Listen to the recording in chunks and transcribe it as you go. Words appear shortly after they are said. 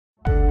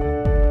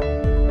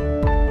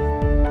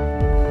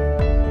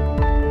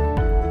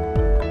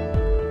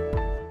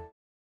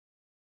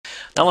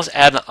Now let's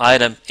add an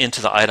item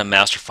into the item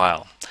master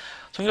file. So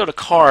we can go to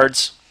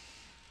Cards,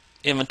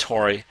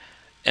 Inventory,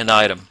 and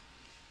Item.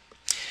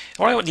 And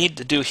what I need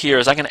to do here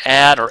is I can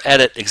add or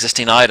edit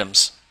existing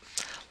items.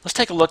 Let's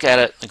take a look at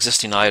an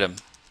existing item.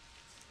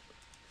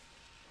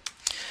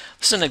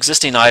 This is an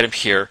existing item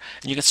here,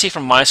 and you can see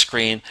from my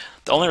screen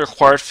the only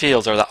required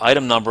fields are the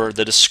item number,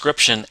 the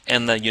description,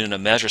 and the unit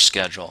of measure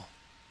schedule.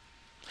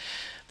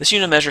 This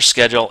unit of measure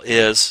schedule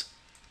is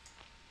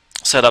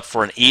set up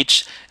for an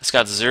each. It's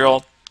got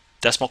 0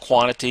 decimal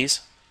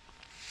quantities,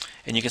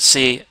 and you can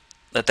see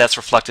that that's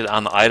reflected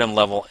on the item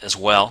level as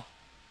well.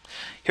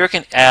 Here I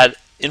can add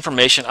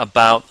information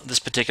about this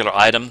particular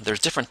item.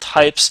 There's different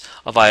types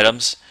of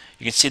items.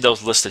 You can see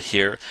those listed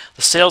here.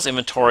 The sales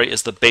inventory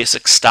is the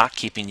basic stock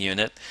keeping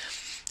unit.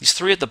 These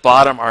three at the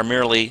bottom are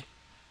merely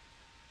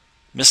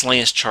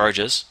miscellaneous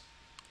charges.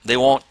 They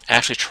won't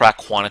actually track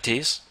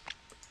quantities.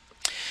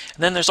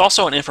 And then there's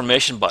also an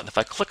information button. If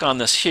I click on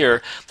this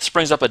here, this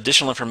brings up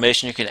additional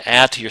information you can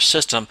add to your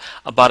system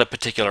about a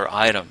particular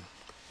item.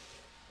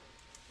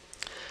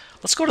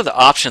 Let's go to the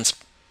options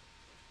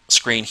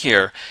screen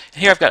here.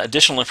 And here I've got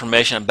additional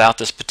information about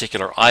this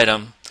particular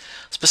item.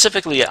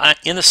 Specifically,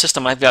 in the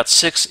system I've got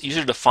 6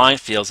 user-defined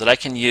fields that I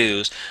can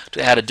use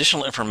to add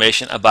additional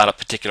information about a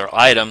particular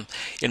item.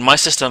 In my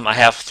system I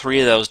have 3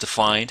 of those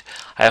defined.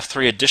 I have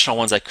 3 additional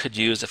ones I could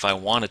use if I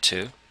wanted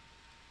to.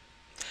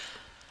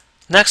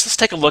 Next, let's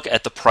take a look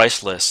at the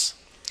price list.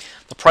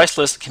 The price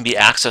list can be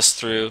accessed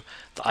through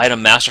the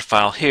item master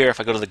file here.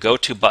 If I go to the Go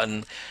To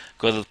button,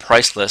 go to the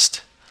price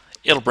list,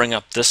 it'll bring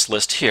up this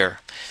list here.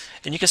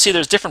 And you can see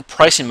there's different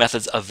pricing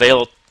methods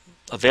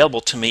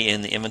available to me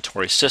in the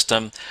inventory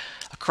system.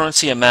 A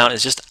currency amount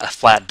is just a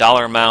flat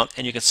dollar amount,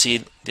 and you can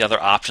see the other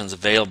options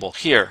available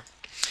here.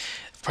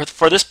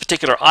 For this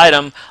particular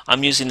item,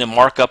 I'm using the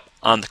markup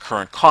on the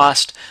current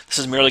cost. This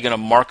is merely going to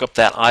mark up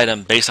that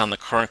item based on the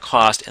current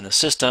cost in the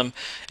system,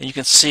 and you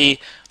can see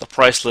the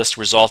price list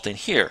resulting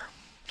here.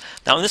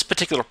 Now in this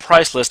particular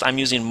price list, I'm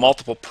using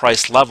multiple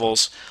price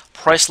levels.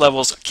 Price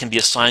levels can be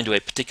assigned to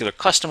a particular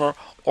customer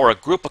or a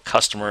group of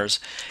customers.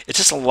 It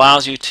just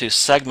allows you to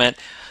segment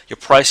your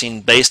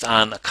pricing based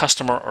on a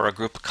customer or a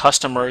group of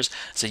customers.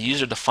 It's a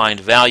user-defined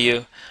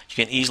value. You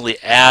can easily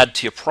add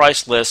to your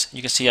price list.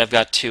 You can see I've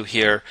got 2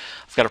 here.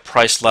 I've got a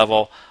price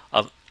level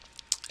of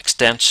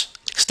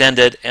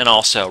extended and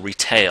also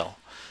retail.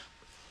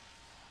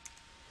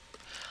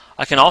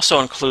 I can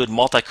also include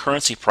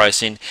multi-currency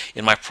pricing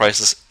in my price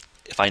list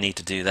if I need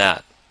to do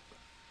that.